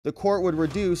the court would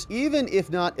reduce, even if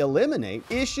not eliminate,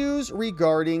 issues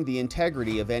regarding the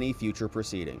integrity of any future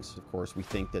proceedings. Of course, we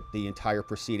think that the entire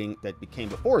proceeding that came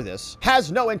before this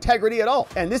has no integrity at all.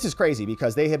 And this is crazy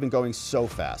because they have been going so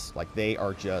fast. Like, they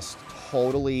are just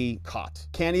totally caught.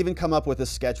 Can't even come up with a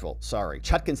schedule. Sorry.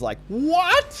 Chutkan's like,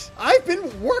 what? I've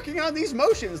been working on these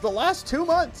motions the last 2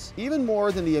 months. Even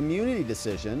more than the immunity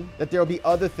decision, that there'll be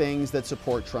other things that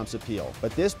support Trump's appeal.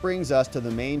 But this brings us to the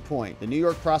main point. The New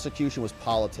York prosecution was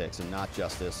politics and not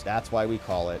justice. That's why we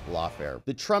call it lawfare.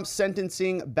 The Trump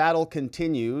sentencing battle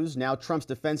continues. Now Trump's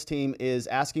defense team is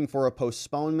asking for a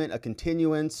postponement, a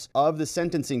continuance of the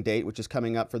sentencing date, which is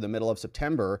coming up for the middle of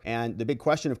September. And the big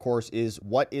question, of course, is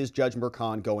what is Judge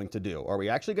Merchan going to do? Are we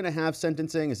actually going to have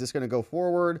sentencing? Is this going to go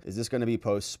forward? Is this going to be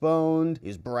postponed?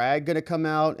 Is Bragg going to come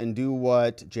out and do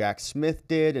what Jack Smith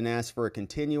did and ask for a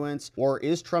continuance? Or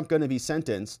is Trump going to be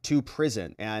sentenced to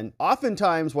prison? And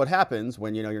oftentimes what happens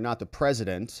when, you're not the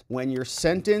president, when you're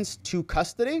sentenced to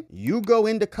custody, you go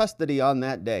into custody on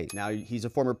that day. Now, he's a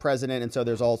former president, and so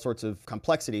there's all sorts of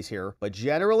complexities here. But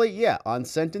generally, yeah, on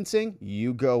sentencing,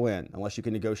 you go in, unless you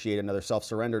can negotiate another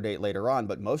self-surrender date later on.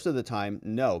 But most of the time,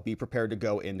 no, be prepared to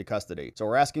go into custody. So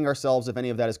we're asking ourselves if any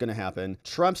of that is going to happen.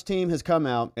 Trump's team has come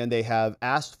out and they have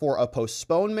asked for a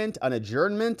postponement, an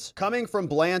adjournment, coming from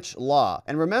Blanche Law.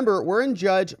 And remember, we're in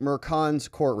Judge Merchan's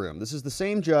courtroom. This is the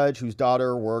same judge whose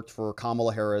daughter worked for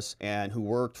Kamala Harris and who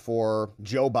worked for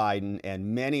Joe Biden and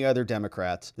many other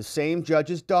Democrats. The same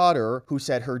judge's daughter who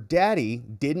said her daddy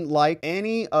didn't like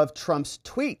any of Trump's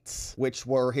tweets, which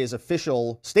were his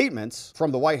official statements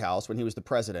from the White House when he was the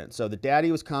president. So the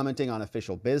daddy was commenting on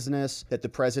official business that the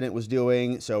president was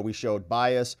doing, so we showed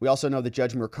bias. We also know that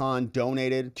Judge Merchan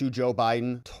donated to Joe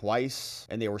Biden twice,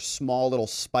 and they were small little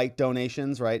spite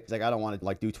donations, right? He's like, I don't want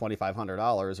to do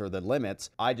 $2,500 or the limits.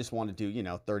 I just want to do,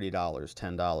 $30,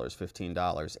 $10,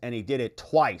 $15. And he did it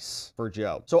twice for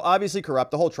Joe. So obviously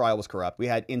corrupt. The whole trial was corrupt. We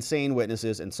had insane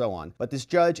witnesses and so on. But this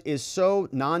judge is so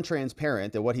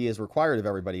non-transparent that what he has required of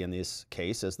everybody in this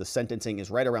case, as the sentencing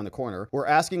is right around the corner, we're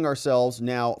asking ourselves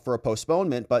now for a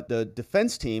postponement, but the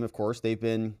defense team, of course, they've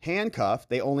been handcuffed.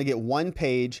 They only get 1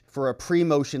 page for a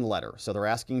pre-motion letter. So they're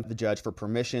asking the judge for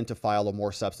permission to file a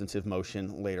more substantive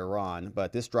motion later on.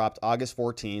 But this dropped August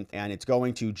 14th, and it's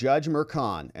going to Judge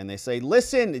Merchan. And they say,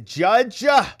 listen, Judge,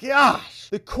 gosh,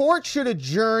 the court should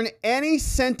adjourn any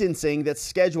sentencing that's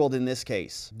scheduled in this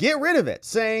case. Get rid of it,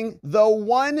 saying, though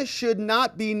one should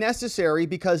not be necessary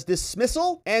because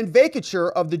dismissal and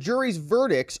vacature of the jury's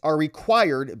verdicts are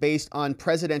required based on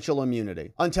presidential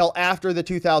immunity until after the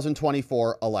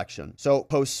 2024 election. So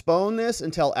postpone this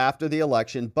until after the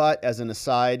election, but as an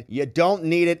aside, you don't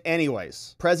need it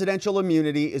anyways. Presidential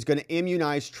immunity is going to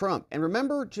immunize Trump. And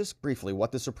remember just briefly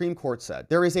what the Supreme Court said.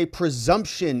 There is a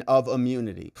presumption of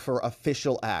immunity for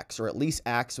official acts, or at least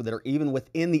acts that are even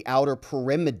within the outer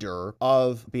perimeter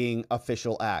of being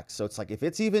official acts. So it's like, if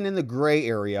it's even in the gray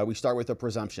area, we start with a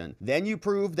presumption. Then you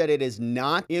prove that it is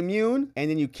not immune, and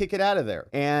then you kick it out of there.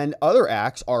 And other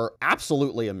acts are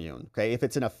absolutely immune. Okay, if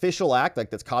it's an official act like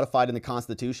that's codified in the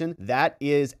Constitution, that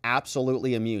is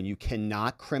absolutely immune. You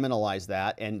cannot criminalize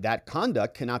that, and that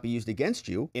conduct cannot be used against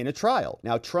you in a trial.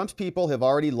 Now, Trump's people have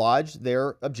already lodged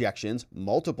their objections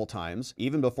multiple times,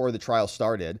 even before the trial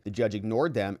started. The judge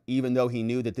ignored them, even though he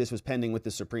knew that this was pending with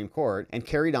the Supreme Court, and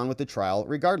carried on with the trial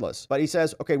regardless. But he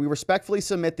says, okay, we respectfully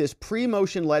submit this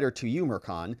pre-motion letter to you,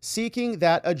 Merchan, seeking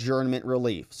that adjournment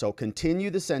relief. So continue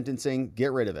the sentencing,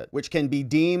 get rid of it, which can be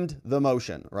deemed the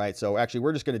motion, right? So actually,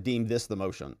 we're just going to deem this the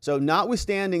motion. So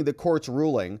notwithstanding the court's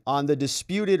ruling on the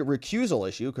disputed recusal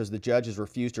issue, because the judge has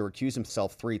refused to recuse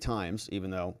himself 3 times, even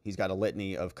though he's got a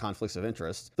litany of conflicts of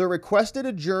interest, the requested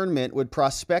adjournment would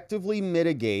prospectively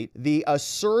mitigate the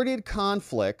asserted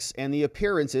conflicts and the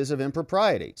appearances of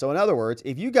impropriety. So in other words,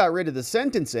 if you got rid of the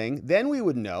sentencing, then we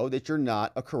would know that you're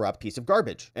not a corrupt piece of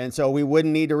garbage. And so we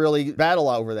wouldn't need to really battle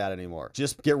over that anymore.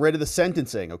 Just get rid of the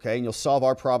sentencing, okay? And you'll solve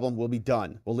our problem. We'll be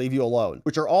done. We'll leave you alone,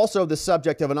 which are also the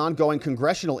subject of an ongoing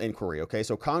congressional inquiry, okay?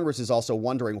 So Congress is also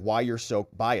wondering why you're so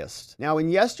biased. Now, in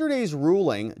yesterday's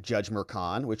ruling, Judge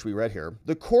Merchan, which we read here,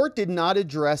 the court did not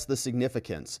address the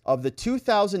significance of the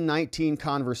 2019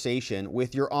 conversation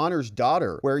with Your Honor's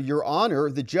daughter, where Your Honor,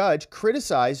 the judge,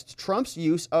 criticized Trump's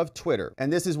use of Twitter.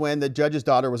 And this is when the judge's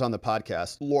daughter was on the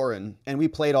podcast, Lauren, and we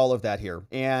played all of that here.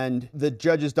 And the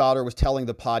judge's daughter was telling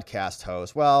the podcast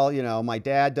host, well, my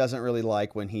dad doesn't really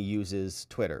like when he uses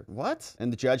Twitter. What?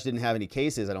 And the judge didn't have any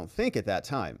cases, I don't think, at that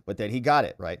time, but then he got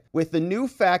it, right? With the new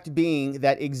fact being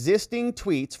that existing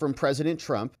tweets from President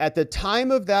Trump at the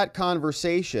time of that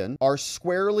conversation are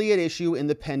squarely at issue in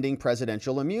the pending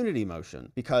presidential immunity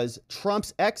motion, because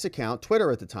Trump's X account,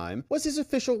 Twitter at the time, was his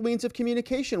official official means of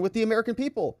communication with the American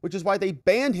people, which is why they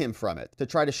banned him from it, to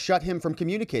try to shut him from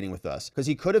communicating with us, because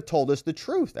he could have told us the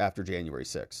truth after January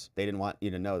 6th. They didn't want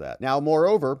you to know that. Now,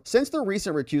 moreover, since the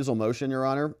recent recusal motion, Your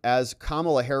Honor, as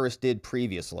Kamala Harris did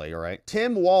previously, all right,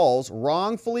 Tim Walz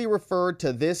wrongfully referred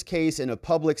to this case in a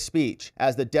public speech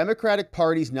as the Democratic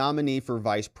Party's nominee for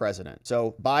vice president.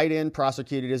 So Biden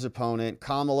prosecuted his opponent.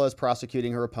 Kamala is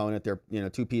prosecuting her opponent. They're,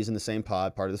 two peas in the same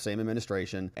pod, part of the same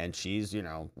administration. And she's,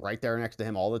 right there next to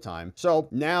him all the time. So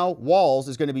now Walz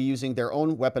is going to be using their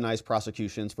own weaponized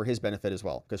prosecutions for his benefit as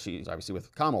well, because she's obviously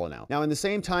with Kamala now. Now, in the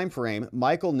same time frame,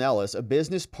 Michael Nellis, a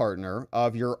business partner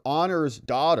of Your Honor's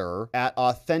daughter at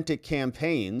Authentic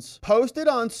Campaigns, posted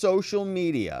on social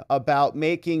media about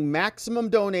making maximum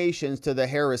donations to the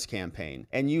Harris campaign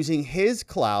and using his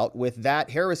clout with that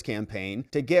Harris campaign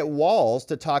to get Walz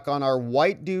to talk on our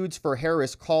White Dudes for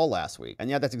Harris call last week. And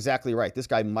yeah, that's exactly right. This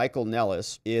guy, Michael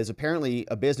Nellis, is apparently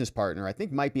a business partner. I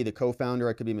think might be the co-founder.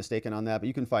 I could be mistaken on that, but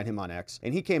you can find him on X.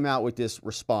 And he came out with this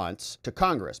response to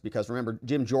Congress, because remember,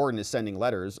 Jim Jordan is sending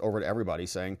letters over to everybody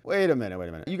saying, wait a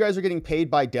minute. You guys are getting paid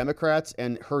by Democrats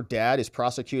and her dad is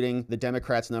prosecuting the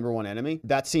Democrats' #1 enemy?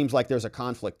 That seems like there's a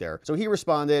conflict there. So he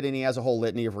responded, and he has a whole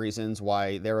litany of reasons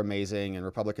why they're amazing and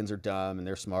Republicans are dumb and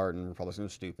they're smart and Republicans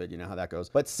are stupid. You know how that goes.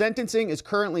 But sentencing is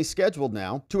currently scheduled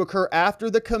now to occur after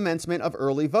the commencement of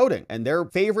early voting. And their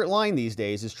favorite line these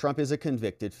days is Trump is a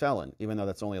convicted felon, even though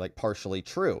that's only like partially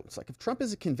true. It's like, if Trump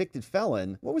is a convicted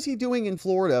felon, what was he doing in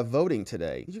Florida voting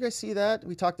today? Did you guys see that?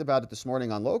 We talked about it this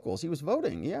morning on Locals. He was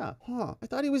voting. Yeah. I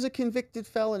thought he was a convicted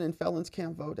felon and felons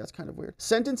can't vote. That's kind of weird.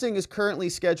 Sentencing is currently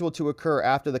scheduled to occur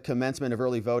after the commencement of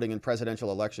early voting in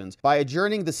presidential elections by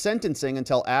adjourning the sentencing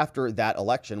until after that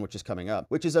election, which is coming up,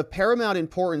 which is of paramount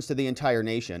importance to the entire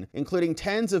nation, including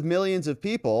tens of millions of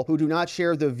people who do not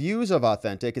share the views of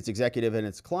Authentic, its executive and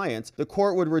its clients. The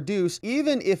court would reduce,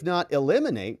 even if not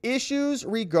eliminate, issues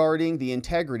regarding the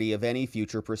integrity of any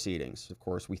future proceedings. Of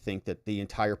course, we think that the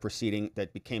entire proceeding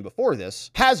that came before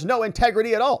this has no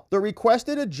integrity at all. The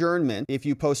requested adjournment, if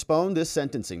you postpone this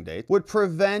sentencing date, would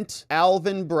prevent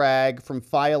Alvin Bragg from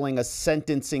filing a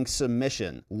sentencing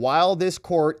submission while this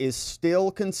court is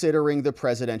still considering the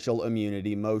presidential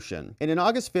immunity motion. In an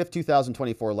August 5th,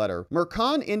 2024 letter,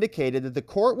 Merchan indicated that the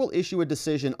court will issue a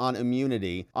decision on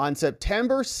immunity on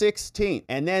September 16th.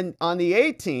 And then on the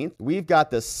 18th, we've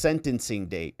got the sentencing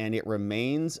date, and it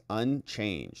remains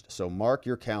unchanged. So mark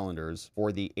your calendars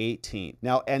for the 18th.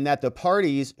 Now, and that the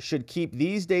parties should keep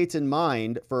these dates in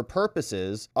mind for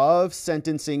purposes of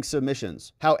sentencing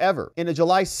submissions. However, in a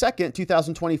July 2nd,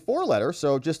 2024 letter,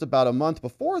 so just about a month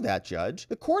before that, Judge,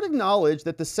 the court acknowledged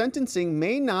that the sentencing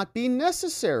may not be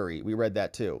necessary. We read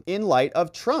that too. In light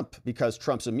of Trump, because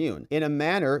Trump's immune, in a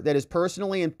manner that is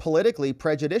personally and politically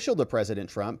prejudicial to President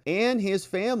Trump and his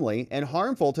family and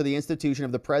harmful to the institution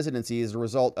of the presidency as a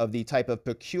result of the type of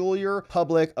peculiar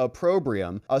public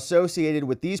opprobrium associated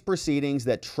with these proceedings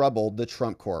that troubled the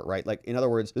Trump court, right? Like, in other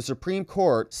words, the Supreme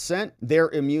Court sent their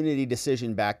immunity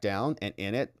decision back down, and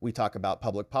in it, we talk about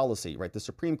public policy, right? The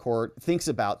Supreme Court thinks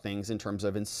about things in terms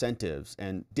of incentives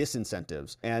and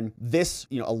disincentives. And this,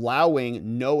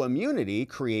 allowing no immunity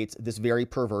creates this very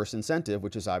perverse incentive,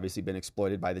 which has obviously been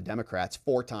exploited by the Democrats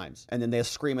 4 times. And then they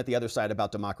scream at the other side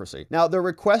about democracy. Now, the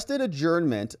requested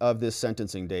adjournment of this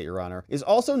sentencing date, Your Honor, is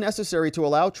also necessary to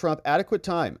allow Trump adequate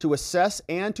time to assess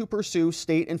and to pursue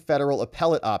state and federal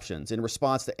appellate options in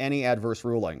response to any adverse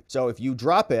ruling. So if you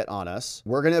drop it on us,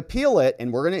 we're going to appeal it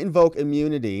and we're going to invoke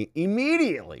immunity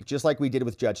immediately, just like we did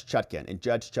with Judge Chutkan. And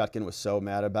Judge Chutkan was so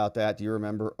mad about that. Do you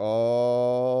remember?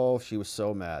 Oh, she was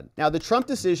so mad. Now, the Trump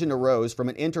decision arose from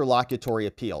an interlocutory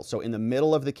appeal. So in the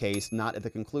middle of the case, not at the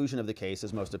conclusion of the case,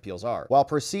 as most appeals are. While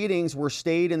proceedings were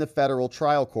stayed in the federal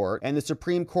trial court, and the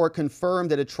Supreme Court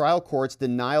confirmed that a trial court's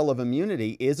denial of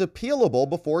immunity is appealable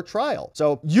before trial.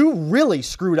 So you really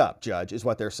screwed up, Judge, is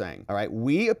what they're saying. All right,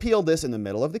 we appealed this in the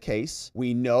middle of the case.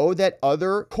 We know that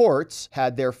other courts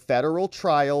had their federal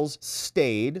trials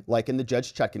stayed, like in the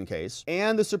Judge Chutkan case,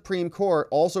 and the Supreme Court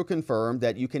also confirmed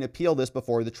that you can appeal this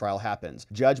before the trial happens.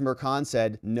 Judge Merchan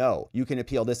said, no, you can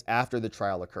appeal this after the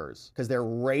trial occurs, because they're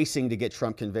racing to get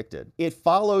Trump convicted. It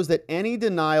follows that any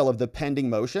denial of the pending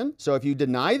motion, so if you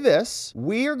deny this,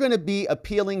 we are going to be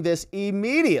appealing this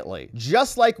immediately,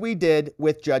 just like we did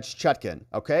with Judge Chutkan,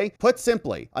 okay? Put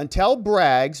simply, until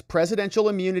Bragg's presidential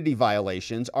immunity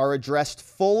violations are addressed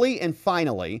fully and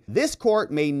finally, this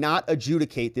court may not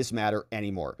adjudicate this matter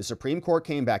anymore. The Supreme Court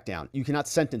came back down. You cannot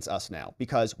sentence us now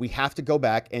because we have to go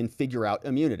back and figure out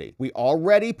immunity. We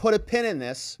already put a pin in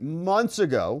this months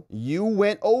ago. You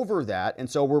went over that, and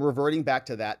so we're reverting back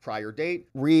to that prior date,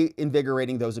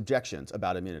 reinvigorating those objections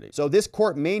about immunity. So this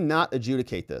court may not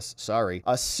adjudicate vindicate this. Sorry.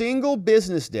 A single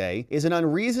business day is an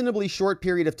unreasonably short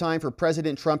period of time for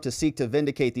President Trump to seek to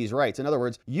vindicate these rights. In other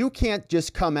words, you can't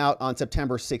just come out on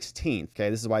September 16th. Okay,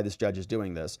 this is why this judge is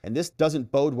doing this. And this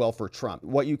doesn't bode well for Trump.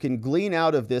 What you can glean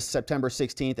out of this September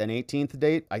 16th and 18th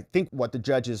date, I think what the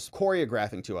judge is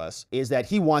choreographing to us is that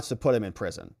he wants to put him in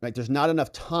prison. Right? There's not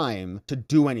enough time to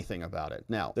do anything about it.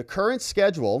 Now, the current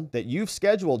schedule that you've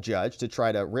scheduled, Judge, to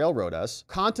try to railroad us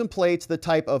contemplates the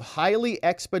type of highly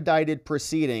expedited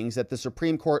proceedings that the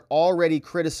Supreme Court already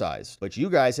criticized, but you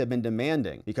guys have been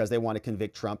demanding because they want to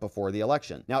convict Trump before the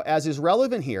election. Now, as is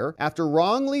relevant here, after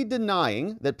wrongly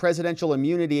denying that presidential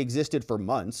immunity existed for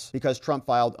months because Trump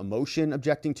filed a motion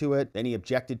objecting to it, then he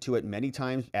objected to it many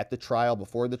times at the trial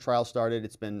before the trial started.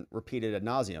 It's been repeated ad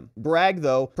nauseum. Bragg,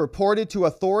 though, purported to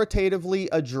authoritatively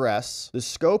address the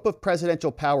scope of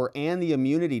presidential power and the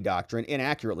immunity doctrine,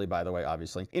 inaccurately, by the way,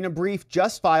 obviously, in a brief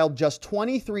just filed just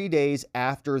 23 days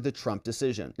after the Trump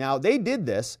decision. Now, they did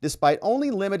this despite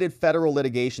only limited federal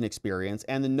litigation experience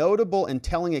and the notable and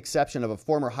telling exception of a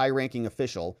former high-ranking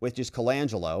official, which is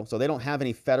Colangelo, so they don't have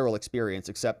any federal experience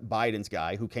except Biden's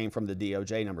guy, who came from the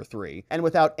DOJ number 3, and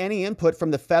without any input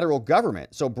from the federal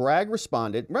government. So Bragg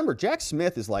responded. Remember, Jack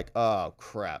Smith is like, oh,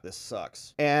 crap, this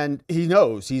sucks. And he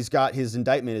knows his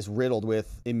indictment is riddled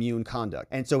with immune conduct.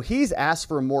 And so he's asked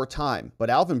for more time, but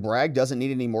Alvin Bragg doesn't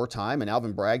need any more time, and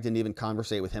Alvin Bragg didn't even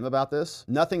conversate with him about this.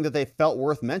 Nothing that they felt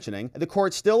worth mentioning. The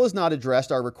court still has not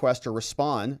addressed our request to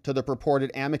respond to the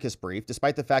purported amicus brief,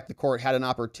 despite the fact the court had an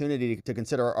opportunity to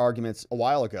consider our arguments a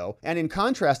while ago. And in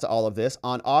contrast to all of this,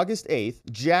 on August 8th,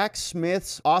 Jack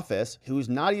Smith's office, who's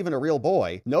not even a real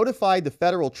boy, notified the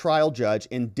federal trial judge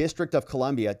in District of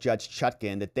Columbia, Judge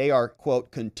Chutkan, that they are,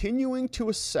 quote, continuing to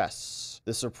assess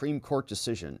the Supreme Court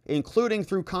decision, including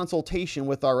through consultation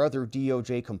with our other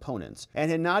DOJ components,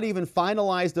 and had not even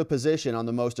finalized a position on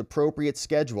the most appropriate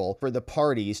schedule for the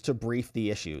parties to brief the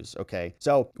issues, okay?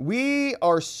 So we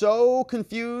are so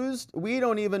confused, we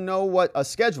don't even know what a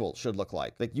schedule should look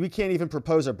like. Like, we can't even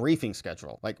propose a briefing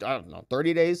schedule. Like, I don't know,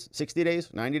 30 days, 60 days,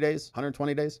 90 days,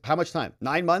 120 days? How much time?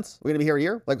 9 months? We're gonna be here a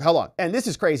year? Like, how long? And this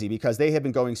is crazy because they have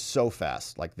been going so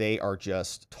fast. Like, they are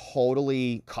just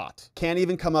totally caught. Can't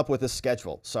even come up with a schedule.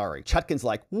 Sorry. Chutkan's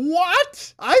like,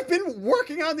 what? I've been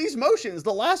working on these motions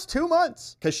the last 2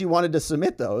 months. Because she wanted to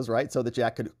submit those, right? So that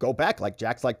Jack could go back. Like,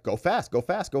 Jack's like, go fast, go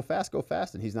fast, go fast, go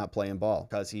fast. And he's not playing ball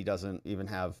because he doesn't even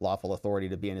have lawful authority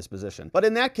to be in his position. But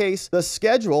in that case, the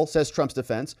schedule, says Trump's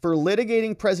defense, for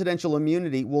litigating presidential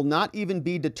immunity will not even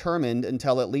be determined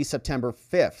until at least September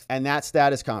 5th. And that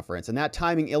status conference and that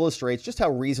timing illustrates just how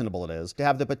reasonable it is to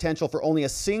have the potential for only a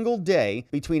single day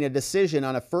between a decision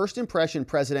on a first impression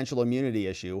presidential immunity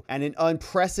issue and an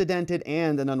unprecedented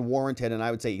and an unwarranted, and I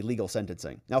would say illegal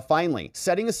sentencing. Now, finally,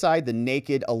 setting aside the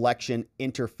naked election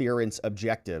interference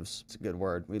objectives, it's a good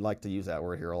word, we like to use that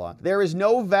word here a lot, there is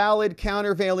no valid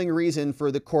countervailing reason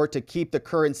for the court to keep the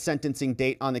current sentencing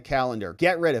date on the calendar.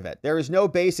 Get rid of it. There is no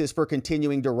basis for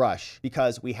continuing to rush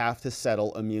because we have to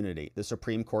settle immunity. The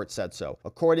Supreme Court said so.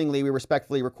 Accordingly, we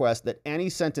respectfully request that any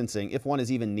sentencing, if one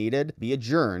is even needed, be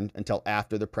adjourned until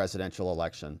after the presidential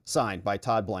election. Signed by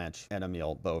Todd Blanche and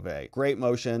Emile Beauvais. Great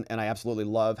motion, and I absolutely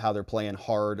love how they're playing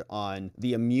hard on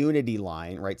the immunity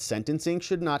line, right? Sentencing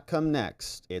should not come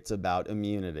next. It's about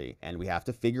immunity, and we have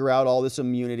to figure out all this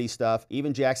immunity stuff.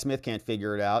 Even Jack Smith can't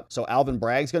figure it out, so Alvin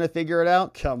Bragg's gonna figure it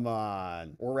out? Come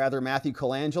on. Or rather, Matthew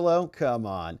Colangelo? Come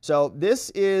on. So this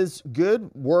is good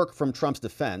work from Trump's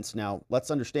defense. Now,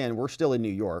 let's understand, we're still in New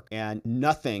York, and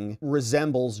nothing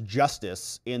resembles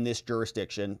justice in this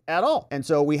jurisdiction at all. And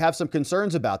so we have some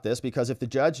concerns about this because if the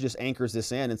judge just anchors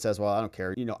this in and says, well, I don't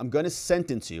care, you know, I'm going to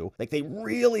sentence you. Like, they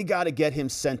really got to get him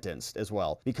sentenced as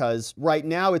well, because right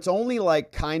now it's only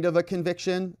like kind of a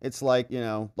conviction. It's like, you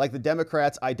know, like the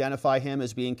Democrats identify him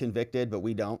as being convicted, but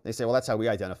we don't. They say, well, that's how we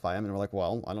identify him. And we're like,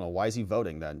 well, I don't know. Why is he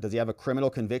voting then? Does he have a criminal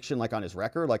conviction like on his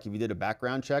record? Like if you did a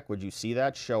background check, would you see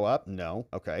that show up? No.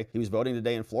 Okay. He was voting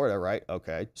today in Florida, right?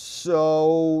 Okay.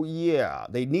 So yeah,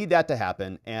 they need that to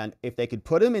happen. And if they could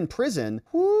put him in prison,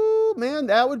 whoo, man,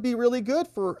 that would be really good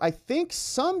for, I think,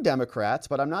 some Democrats,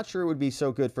 but I'm not sure it would be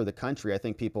so good for the country. I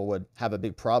think people would have a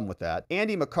big problem with that.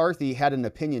 Andy McCarthy had an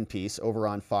opinion piece over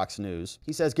on Fox News.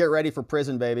 He says, get ready for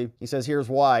prison, baby. He says, here's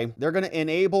why. They're going to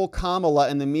enable Kamala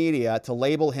and the media to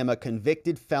label him a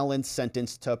convicted felon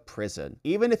sentenced to prison.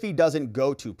 Even if he doesn't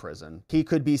go to prison, he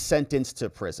could be sentenced to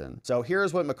prison. So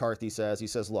here's what McCarthy says. He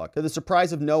says, look, to the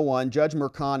surprise of no one, Judge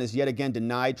Merchan has yet again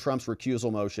denied Trump's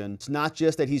recusal motion. It's not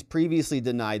just that he's previously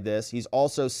denied this. this, he's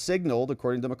also signaled,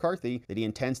 according to McCarthy, that he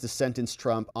intends to sentence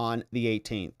Trump on the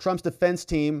 18th. Trump's defense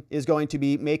team is going to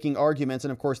be making arguments,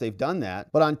 and of course they've done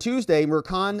that. But on Tuesday,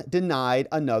 Merchan denied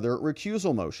another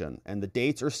recusal motion, and the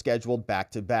dates are scheduled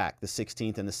back to back, the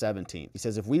 16th and the 17th. He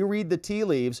says if we read the tea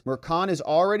leaves, Merchan has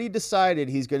already decided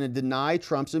he's going to deny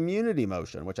Trump's immunity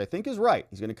motion, which I think is right.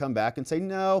 He's going to come back and say,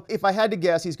 no, if I had to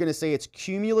guess, he's going to say it's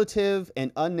cumulative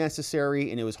and unnecessary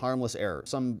and it was harmless error,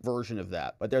 some version of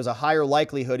that. But there's a higher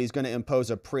likelihood he's going to impose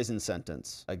a prison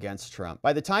sentence against Trump.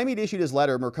 By the time he'd issued his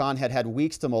letter, Merchan had had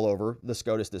weeks to mull over the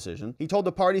SCOTUS decision. He told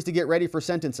the parties to get ready for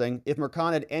sentencing. If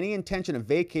Merchan had any intention of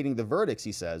vacating the verdicts,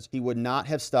 he says, he would not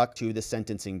have stuck to the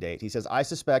sentencing date. He says, I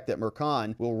suspect that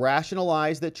Merchan will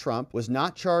rationalize that Trump was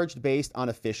not charged based on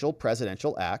official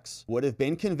presidential acts, would have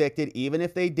been convicted even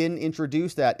if they didn't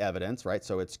introduce that evidence, right?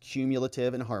 So it's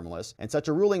cumulative and harmless. And such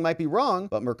a ruling might be wrong,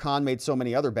 but Merchan made so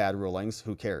many other bad rulings,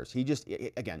 who cares? He just,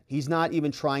 again, he's not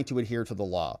even trying to adhere to the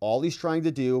law. All he's trying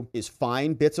to do is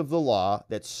find bits of the law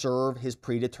that serve his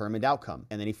predetermined outcome.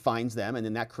 And then he finds them, and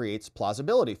then that creates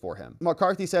plausibility for him.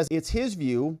 McCarthy says it's his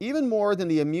view, even more than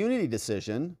the immunity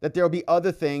decision, that there will be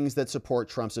other things that support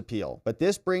Trump's appeal. But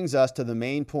this brings us to the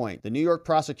main point. The New York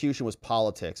prosecution was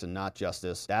politics and not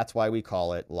justice. That's why we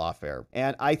call it lawfare.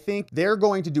 And I think they're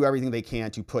going to do everything they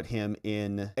can to put him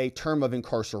in a term of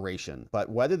incarceration. But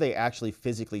whether they actually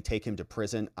physically take him to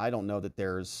prison, I don't know that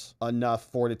there's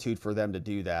enough fortitude for them to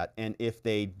do that. And if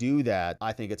they do that,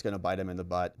 I think it's going to bite him in the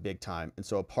butt big time. And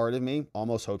so a part of me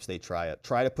almost hopes they try it.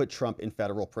 Try to put Trump in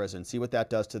federal prison. See what that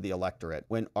does to the electorate.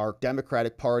 When our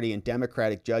Democratic Party and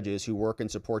Democratic judges who work and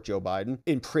support Joe Biden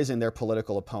imprison their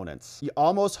political opponents. You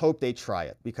almost hope they try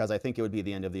it, because I think it would be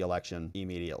the end of the election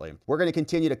immediately. We're going to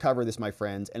continue to cover this, my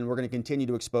friends, and we're going to continue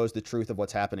to expose the truth of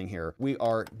what's happening here. We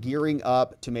are gearing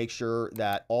up to make sure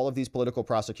that all of these political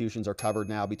prosecutions are covered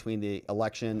now between the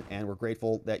election, and we're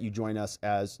grateful that you join us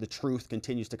as the truth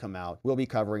continues to come out. We'll be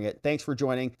covering it. Thanks for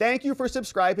joining. Thank you for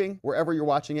subscribing wherever you're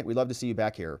watching it. We'd love to see you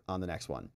back here on the next one.